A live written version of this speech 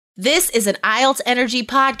This is an IELTS Energy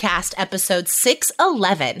Podcast, episode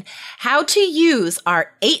 611, how to use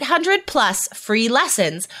our 800 plus free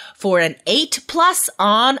lessons for an 8 plus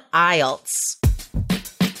on IELTS.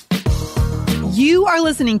 You are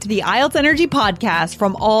listening to the IELTS Energy Podcast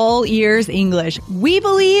from All Ears English. We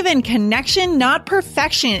believe in connection, not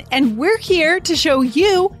perfection, and we're here to show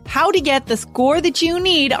you how to get the score that you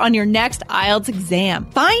need on your next IELTS exam.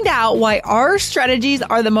 Find out why our strategies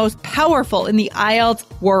are the most powerful in the IELTS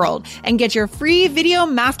world and get your free video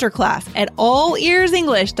masterclass at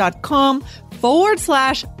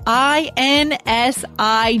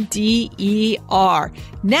allearsenglish.com/INSIDER.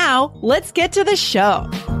 Now, let's get to the show.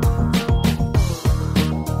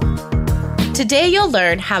 Today, you'll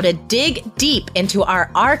learn how to dig deep into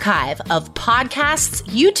our archive of podcasts,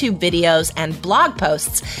 YouTube videos, and blog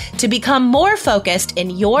posts to become more focused in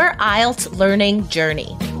your IELTS learning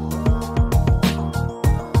journey.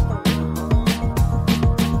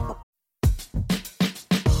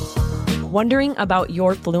 Wondering about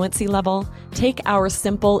your fluency level? Take our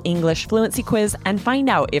simple English fluency quiz and find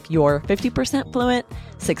out if you're 50% fluent,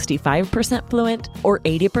 65% fluent, or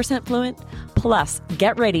 80% fluent. Plus,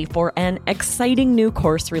 get ready for an exciting new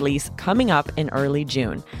course release coming up in early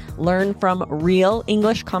June. Learn from real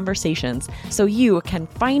English conversations so you can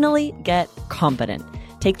finally get confident.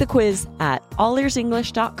 Take the quiz at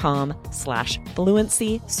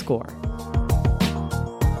allearsenglish.com/fluency score.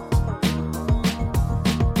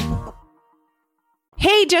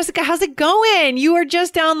 Hey, Jessica, how's it going? You were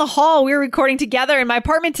just down the hall. We were recording together in my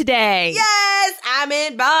apartment today. Yes, I'm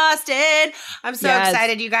in Boston. I'm so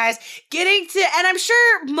excited, you guys. And I'm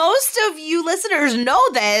sure most of you listeners know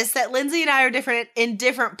this, that Lindsay and I are different in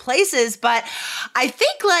different places, but I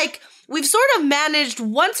think we've sort of managed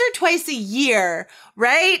once or twice a year,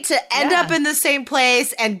 right? To end up in the same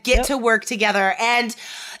place and get to work together. And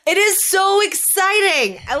it is so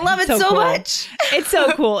exciting. I love it so cool. much. It's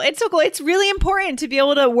so cool. It's so cool. It's really important to be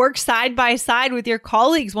able to work side by side with your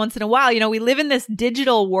colleagues once in a while. You know, we live in this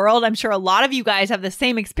digital world. I'm sure a lot of you guys have the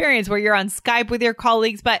same experience where you're on Skype with your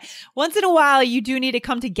colleagues, but once in a while you do need to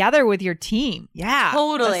come together with your team. Yeah.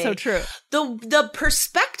 Totally. That's so true. The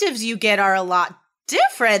perspectives you get are a lot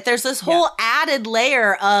different. There's this whole added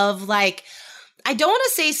layer of I don't want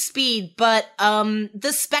to say speed, but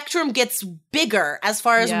the spectrum gets bigger as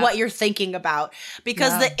far as what you're thinking about,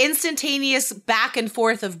 because the instantaneous back and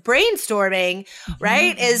forth of brainstorming,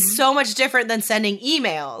 right, is so much different than sending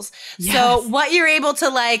emails. Yes. So what you're able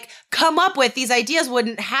to come up with, these ideas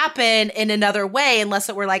wouldn't happen in another way unless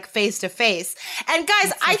it were face to face. And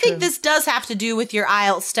guys, I think this does have to do with your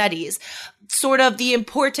IELTS studies. Sort of the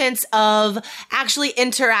importance of actually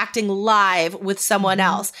interacting live with someone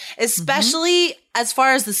else, especially as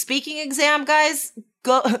far as the speaking exam, guys.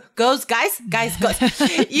 Goes.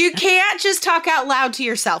 You can't just talk out loud to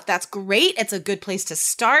yourself. That's great. It's a good place to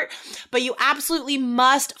start, but you absolutely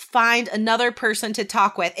must find another person to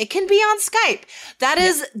talk with. It can be on Skype. That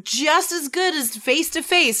is just as good as face to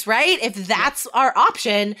face, right? If that's our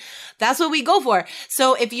option, that's what we go for.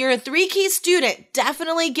 So if you're a 3-key student,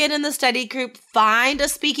 definitely get in the study group, find a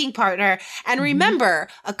speaking partner, and remember,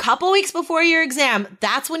 a couple weeks before your exam,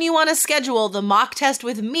 that's when you want to schedule the mock test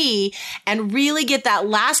with me and really get that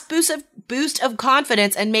last boost of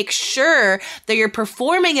confidence and make sure that you're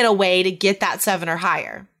performing in a way to get that 7 or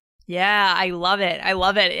higher. Yeah, I love it. I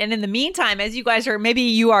love it. And in the meantime, as you guys maybe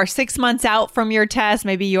you are 6 months out from your test,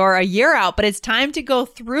 maybe you're a year out, but it's time to go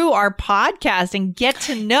through our podcast and get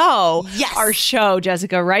to know our show,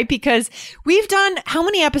 Jessica, right? Because we've done, how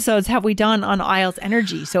many episodes have we done on IELTS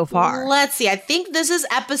Energy so far? Let's see. I think this is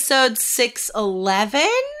episode 611.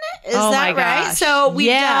 Is that right? So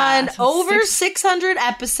we've done over 600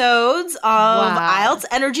 episodes of IELTS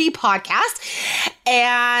Energy Podcast.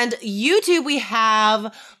 And YouTube, we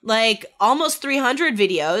have almost 300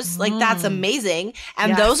 videos. That's amazing.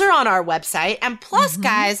 And those are on our website. And plus,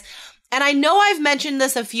 guys, and I know I've mentioned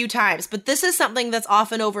this a few times, but this is something that's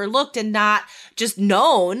often overlooked and not just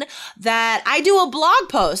known, that I do a blog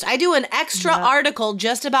post. I do an extra article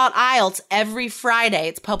just about IELTS every Friday.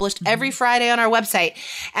 It's published every Friday on our website.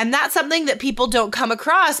 And that's something that people don't come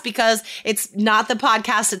across because it's not the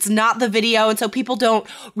podcast, it's not the video, and so people don't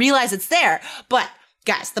realize it's there. But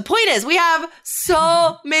guys, the point is we have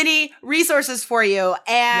so many resources for you,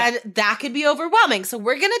 and that could be overwhelming. So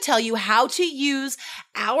we're going to tell you how to use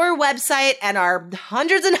our website and our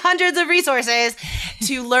hundreds and hundreds of resources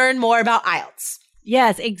to learn more about IELTS.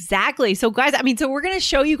 Yes, exactly. So guys, so we're going to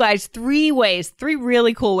show you guys 3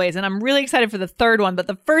 really cool ways. And I'm really excited for the third one, but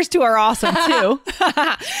the first 2 are awesome too.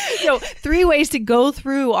 So 3 ways to go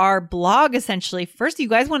through our blog, essentially. First, you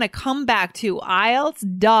guys want to come back to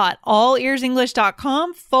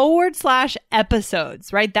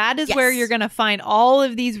IELTS.allearsenglish.com/episodes, right? That is where you're going to find all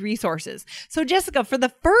of these resources. So Jessica, for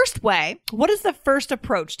the first way, what is the first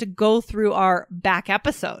approach to go through our back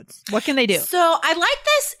episodes? What can they do? So I like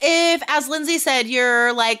this if, as Lindsay said,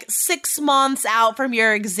 you're like 6 months out from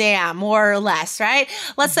your exam, more or less, right?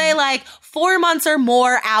 Let's say like 4 months or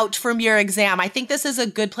more out from your exam. I think this is a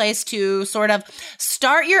good place to sort of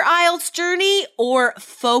start your IELTS journey or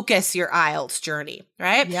focus your IELTS journey,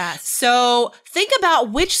 right? Yes. So think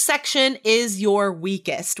about which section is your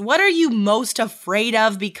weakest. What are you most afraid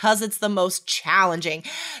of because it's the most challenging?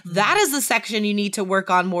 That is the section you need to work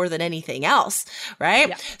on more than anything else, right?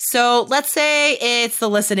 Yeah. So let's say it's the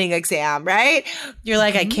listening exam, right? You're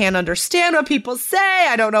like, I can't understand what people say.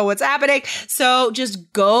 I don't know what's happening. So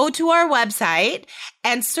just go to our website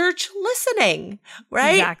and search listening,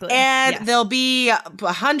 right? Exactly. And there'll be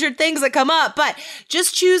 100 things that come up, but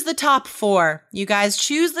just choose the top 4. You guys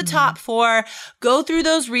choose the top 4, go through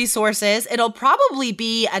those resources. It'll probably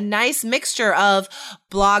be a nice mixture of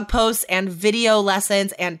blog posts and video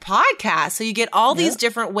lessons and podcasts. So you get all these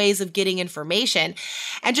different ways of getting information,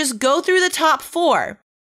 and just go through the top 4.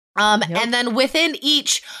 And then within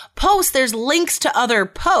each post, there's links to other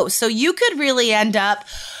posts. So you could really end up,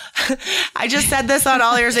 I just said this on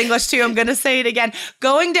All Ears English too, I'm going to say it again,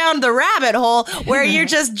 going down the rabbit hole where you're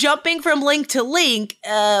just jumping from link to link,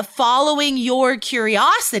 following your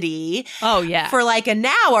curiosity for like an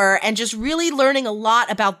hour and just really learning a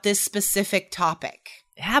lot about this specific topic.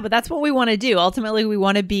 Yeah, but that's what we want to do. Ultimately, we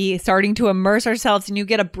want to be starting to immerse ourselves, and you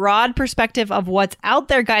get a broad perspective of what's out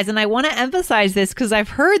there, guys. And I want to emphasize this because I've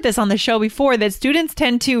heard this on the show before, that students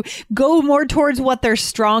tend to go more towards what they're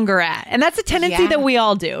stronger at. And that's a tendency that we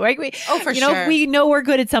all do, right? For sure. If we know we're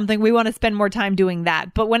good at something, we want to spend more time doing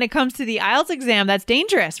that. But when it comes to the IELTS exam, that's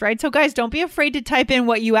dangerous, right? So guys, don't be afraid to type in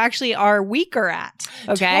what you actually are weaker at.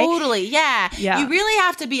 Okay. Totally. Yeah. You really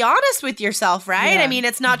have to be honest with yourself, right? Yeah. I mean,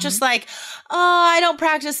 it's not just like, oh, I don't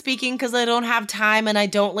practice speaking because I don't have time and I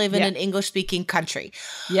don't live in an English speaking country.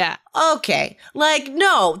 Yeah. Okay. Like,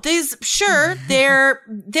 no, they're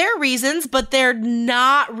reasons, but they're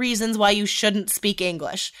not reasons why you shouldn't speak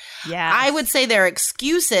English. Yeah. I would say they're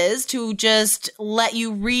excuses to just let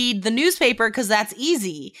you read the newspaper because that's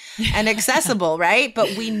easy and accessible, right?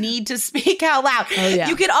 But we need to speak out loud. Oh, yeah.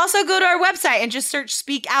 You could also go to our website and just search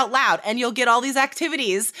Speak Out Loud, and you'll get all these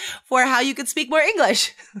activities for how you could speak more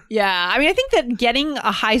English. Yeah. I mean, I think that getting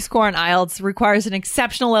a high score on IELTS requires an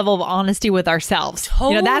exceptional level of honesty with ourselves.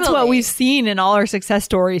 Totally. That's what we've seen in all our success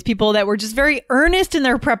stories. People that were just very earnest in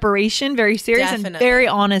their preparation, very serious, and very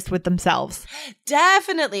honest with themselves.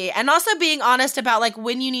 Definitely. And also being honest about like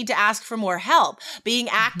when you need to ask for more help, being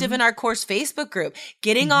active in our course Facebook group,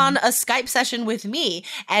 getting on a Skype session with me,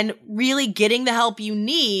 and really getting the help you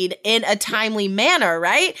need in a timely manner,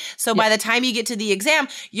 right? So by the time you get to the exam,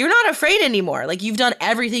 you're not afraid anymore. Like you've done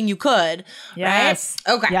everything you could, right?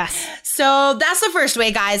 Okay. Yes. So that's the first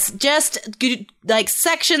way, guys. Just like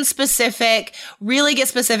section specific, really get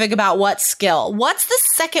specific about what skill. What's the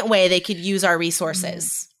second way they could use our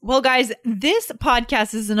resources? Well, guys, this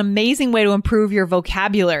podcast is an amazing way to improve your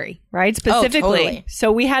vocabulary, right? Specifically. Oh, totally.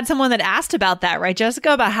 So we had someone that asked about that, right,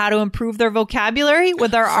 Jessica, about how to improve their vocabulary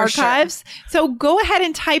with our archives. Sure. So go ahead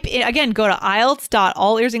and type in, again, go to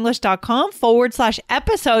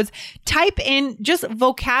IELTS.allearsenglish.com/episodes. Type in just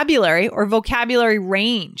vocabulary or vocabulary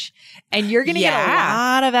range, and you're going to get a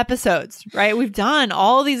lot of episodes, right? We've done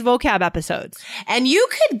all these vocab episodes. And you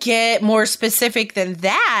could get more specific than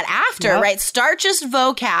that after, right? Start just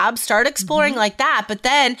vocab, start exploring like that, but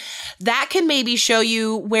then that can maybe show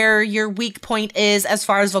you where your weak point is as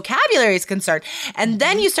far as vocabulary is concerned. And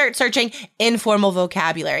then you start searching informal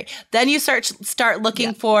vocabulary. Then you start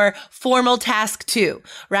looking for formal task 2,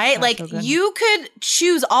 right? That's like you could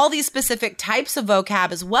choose all these specific types of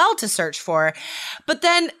vocab as well to search for, but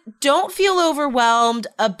then don't feel overwhelmed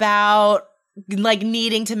about like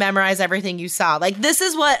needing to memorize everything you saw. Like this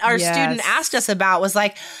is what our student asked us about, was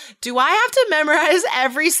like, do I have to memorize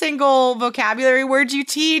every single vocabulary word you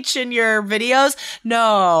teach in your videos?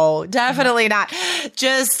 No, definitely not.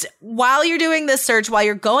 Just while you're doing this search, while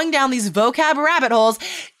you're going down these vocab rabbit holes,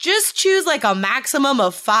 just choose like a maximum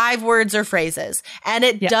of 5 words or phrases. And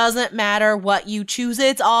it doesn't matter what you choose.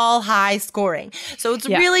 It's all high scoring. So it's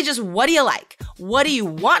really just, what do you like? What do you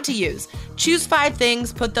want to use? Choose 5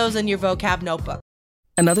 things, put those in your vocab notebook.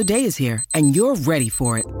 Another day is here, and you're ready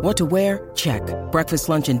for it. What to wear? Check. Breakfast,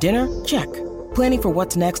 lunch, and dinner? Check. Planning for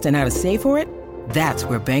what's next and how to save for it? That's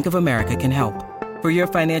where Bank of America can help. For your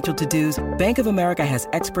financial to-dos, Bank of America has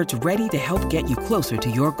experts ready to help get you closer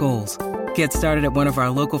to your goals. Get started at one of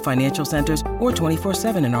our local financial centers or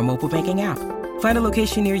 24/7 in our mobile banking app. Find a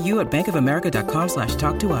location near you at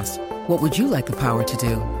bankofamerica.com/talktous. What would you like the power to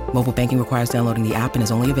do? Mobile banking requires downloading the app and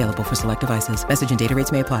is only available for select devices. Message and data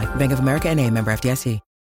rates may apply. Bank of America N.A., member FDIC.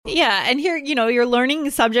 Yeah. And here, you're learning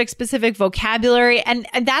subject-specific vocabulary. And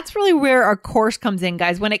that's really where our course comes in,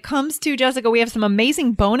 guys. When it comes to, Jessica, we have some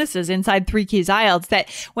amazing bonuses inside 3 Keys IELTS that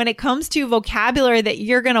when it comes to vocabulary that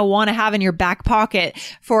you're going to want to have in your back pocket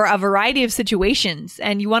for a variety of situations.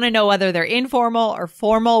 And you want to know whether they're informal or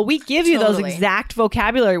formal. We give you those exact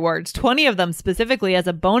vocabulary words, 20 of them specifically as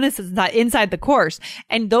a bonus inside the course.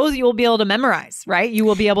 And those you will be able to memorize, right? You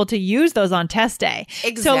will be able to use those on test day.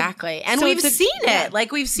 Exactly. And we've seen it.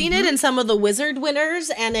 Like we've seen it in some of the Wizard winners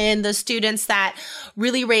and in the students that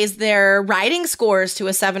really raised their writing scores to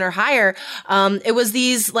a 7 or higher. It was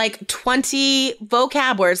these like 20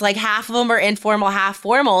 vocab words, like half of them are informal, half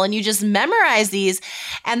formal. And you just memorize these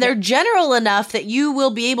and they're general enough that you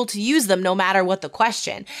will be able to use them no matter what the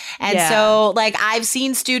question. And so like I've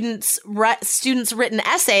seen students written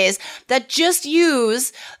essays that just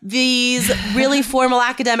use these really formal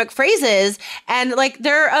academic phrases and like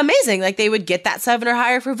they're amazing. Like they would get that 7 or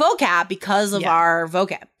higher for vocab because of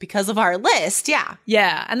our list.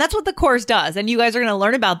 Yeah. And that's what the course does. And you guys are going to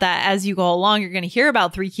learn about that as you go along. You're going to hear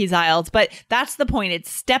about 3 Keys IELTS, but that's the point.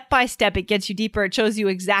 It's step by step. It gets you deeper. It shows you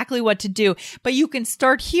exactly what to do, but you can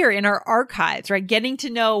start here in our archives, right? Getting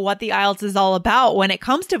to know what the IELTS is all about when it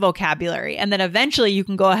comes to vocabulary. And then eventually you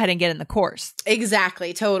can go ahead and get in the course.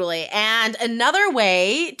 Exactly. Totally. And another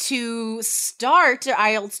way to start your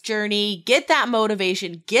IELTS journey, get that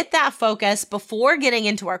motivation, get that focus before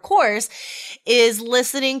getting into our course is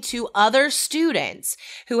listening to other students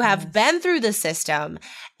who have been through the system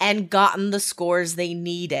and gotten the scores they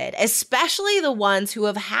needed, especially the ones who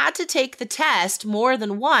have had to take the test more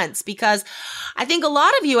than once. Because I think a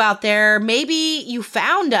lot of you out there, maybe you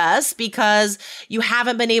found us because you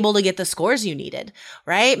haven't been able to get the scores you needed,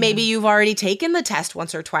 right? Maybe you've already taken the test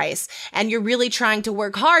once or twice and you're really trying to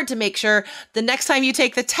work hard to make sure the next time you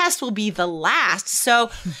take the test will be the last. So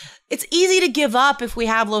it's easy to give up if we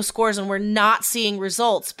have low scores and we're not seeing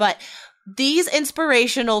results. But these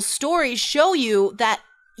inspirational stories show you that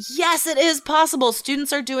yes, it is possible.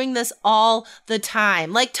 Students are doing this all the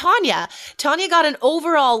time. Like Tanya got an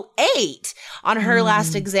overall 8 on her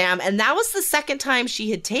last exam. And that was the second time she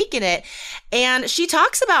had taken it. And she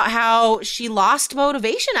talks about how she lost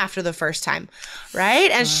motivation after the first time, right?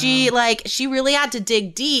 And she really had to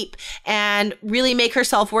dig deep and really make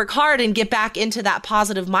herself work hard and get back into that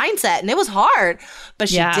positive mindset. And it was hard, but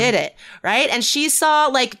she did it, right? And she saw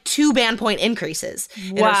like 2 band point increases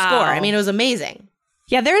in her score. I mean, it was amazing.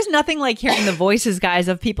 Yeah, there's nothing like hearing the voices, guys,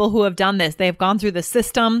 of people who have done this. They've gone through the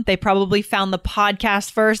system. They probably found the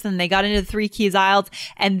podcast first and they got into the 3 Keys IELTS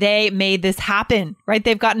and they made this happen, right?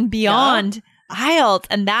 They've gotten beyond IELTS,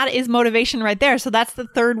 and that is motivation right there. So that's the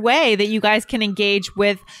third way that you guys can engage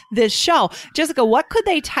with this show. Jessica, what could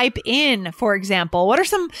they type in, for example? What are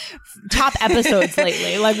some top episodes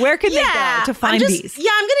lately? Like, where could they go to find these?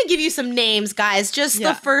 Yeah, I'm going to give you some names, guys. Just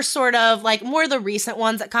the first sort of like more the recent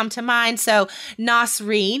ones that come to mind. So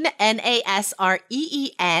Nasreen,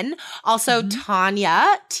 Nasreen. Also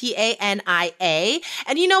Tanya, Tania.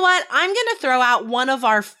 And you know what? I'm going to throw out one of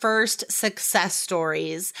our first success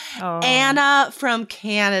stories. Anna from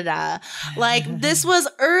Canada. Like this was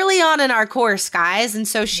early on in our course, guys. And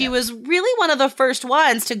so she was really one of the first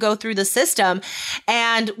ones to go through the system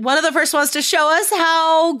and one of the first ones to show us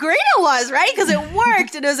how great it was, right? Because it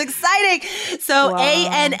worked and it was exciting. So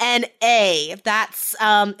ANNA, that's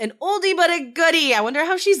an oldie but a goodie. I wonder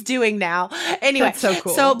how she's doing now. Anyway, that's so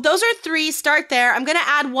cool. So those are 3. Start there. I'm going to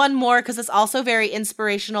add one more because it's also very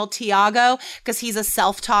inspirational. Tiago, because he's a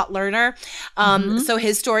self-taught learner. So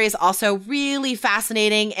his story is also really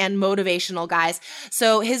fascinating and motivational, guys.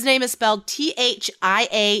 So his name is spelled Thiago.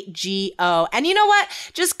 And you know what?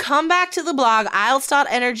 Just come back to the blog,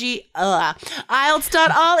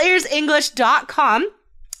 IELTS.allearsenglish.com.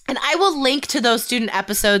 And I will link to those student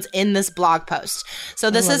episodes in this blog post. So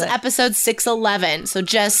this is episode 611. So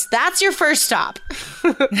that's your first stop.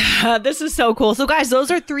 This is so cool. So guys,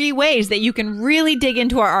 those are 3 ways that you can really dig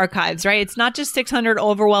into our archives, right? It's not just 600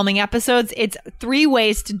 overwhelming episodes. It's 3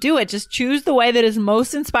 ways to do it. Just choose the way that is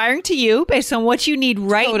most inspiring to you based on what you need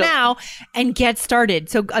right now and get started.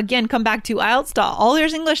 So again, come back to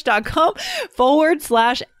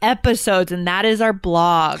IELTS.allearsenglish.com/episodes. And that is our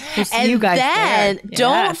blog. We'll see you guys there.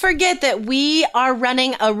 Don't forget that we are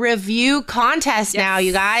running a review contest now,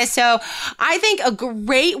 you guys. So I think a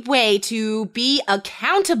great way to be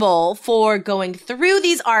accountable for going through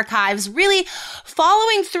these archives, really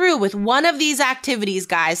following through with one of these activities,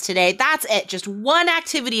 guys, today. That's it. Just one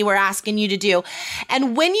activity we're asking you to do.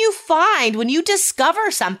 And when you discover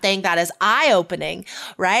something that is eye-opening,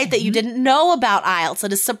 right, that you didn't know about IELTS,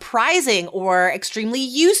 that is surprising or extremely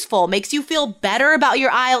useful, makes you feel better about your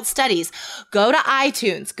IELTS studies, go to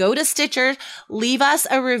iTunes, go to Stitcher, leave us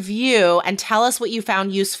a review and tell us what you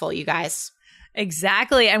found useful, you guys.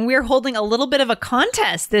 Exactly. And we're holding a little bit of a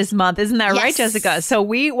contest this month. Isn't that right, Jessica? So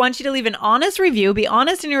we want you to leave an honest review. Be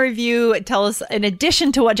honest in your review. Tell us, in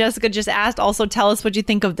addition to what Jessica just asked, also tell us what you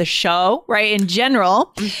think of the show, right, in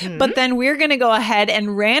general. But then we're going to go ahead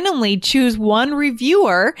and randomly choose one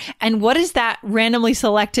reviewer. And what is that randomly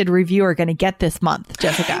selected reviewer going to get this month,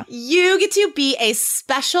 Jessica? You get to be a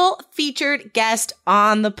special featured guest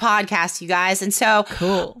on the podcast, you guys. And so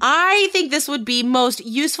I think this would be most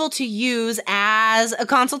useful to use as a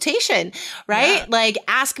consultation, right? Yeah. Like,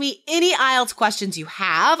 ask me any IELTS questions you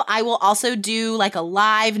have. I will also do like a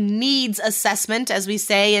live needs assessment, as we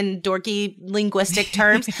say in dorky linguistic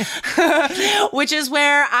terms, which is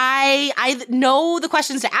where I know the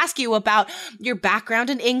questions to ask you about your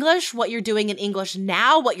background in English, what you're doing in English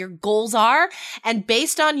now, what your goals are. And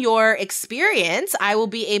based on your experience, I will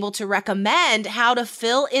be able to recommend how to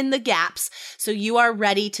fill in the gaps so you are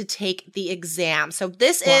ready to take the exam. So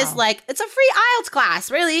this is like, it's a free IELTS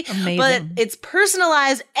class, really. Amazing. But it's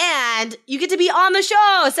personalized and you get to be on the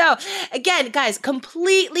show. So again, guys,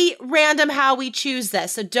 completely random how we choose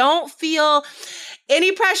this. So don't feel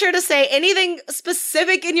any pressure to say anything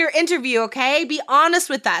specific in your interview, okay? Be honest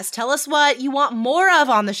with us. Tell us what you want more of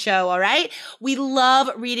on the show, all right? We love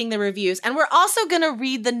reading the reviews. And we're also going to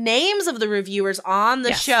read the names of the reviewers on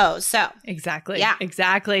the show. So exactly. Yeah.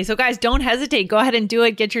 Exactly. So guys, don't hesitate. Go ahead and do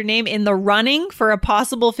it. Get your name in the running for a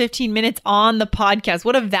possible 15 minutes on the podcast.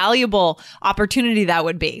 What a valuable opportunity that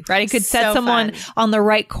would be, right? It could set someone on the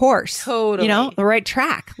right course. Totally. You know, the right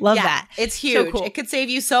track. Love that. It's huge. So cool. It could save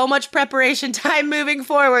you so much preparation time moving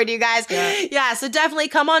forward, you guys. Yeah, so definitely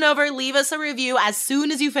come on over, leave us a review as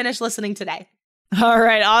soon as you finish listening today. All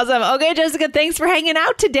right, awesome. Okay, Jessica, thanks for hanging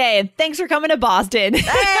out today, and thanks for coming to Boston.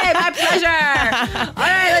 Hey, my pleasure. All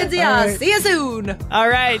right, Lindsay, see you soon. All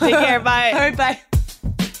right, take care. Bye. All right, bye.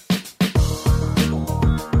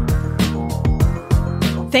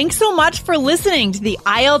 Thanks so much for listening to the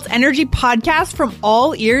IELTS Energy Podcast from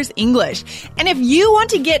All Ears English. And if you want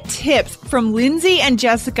to get tips from Lindsay and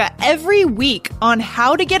Jessica every week on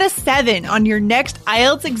how to get a 7 on your next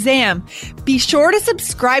IELTS exam, be sure to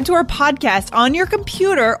subscribe to our podcast on your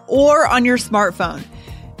computer or on your smartphone.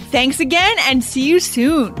 Thanks again and see you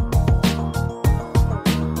soon.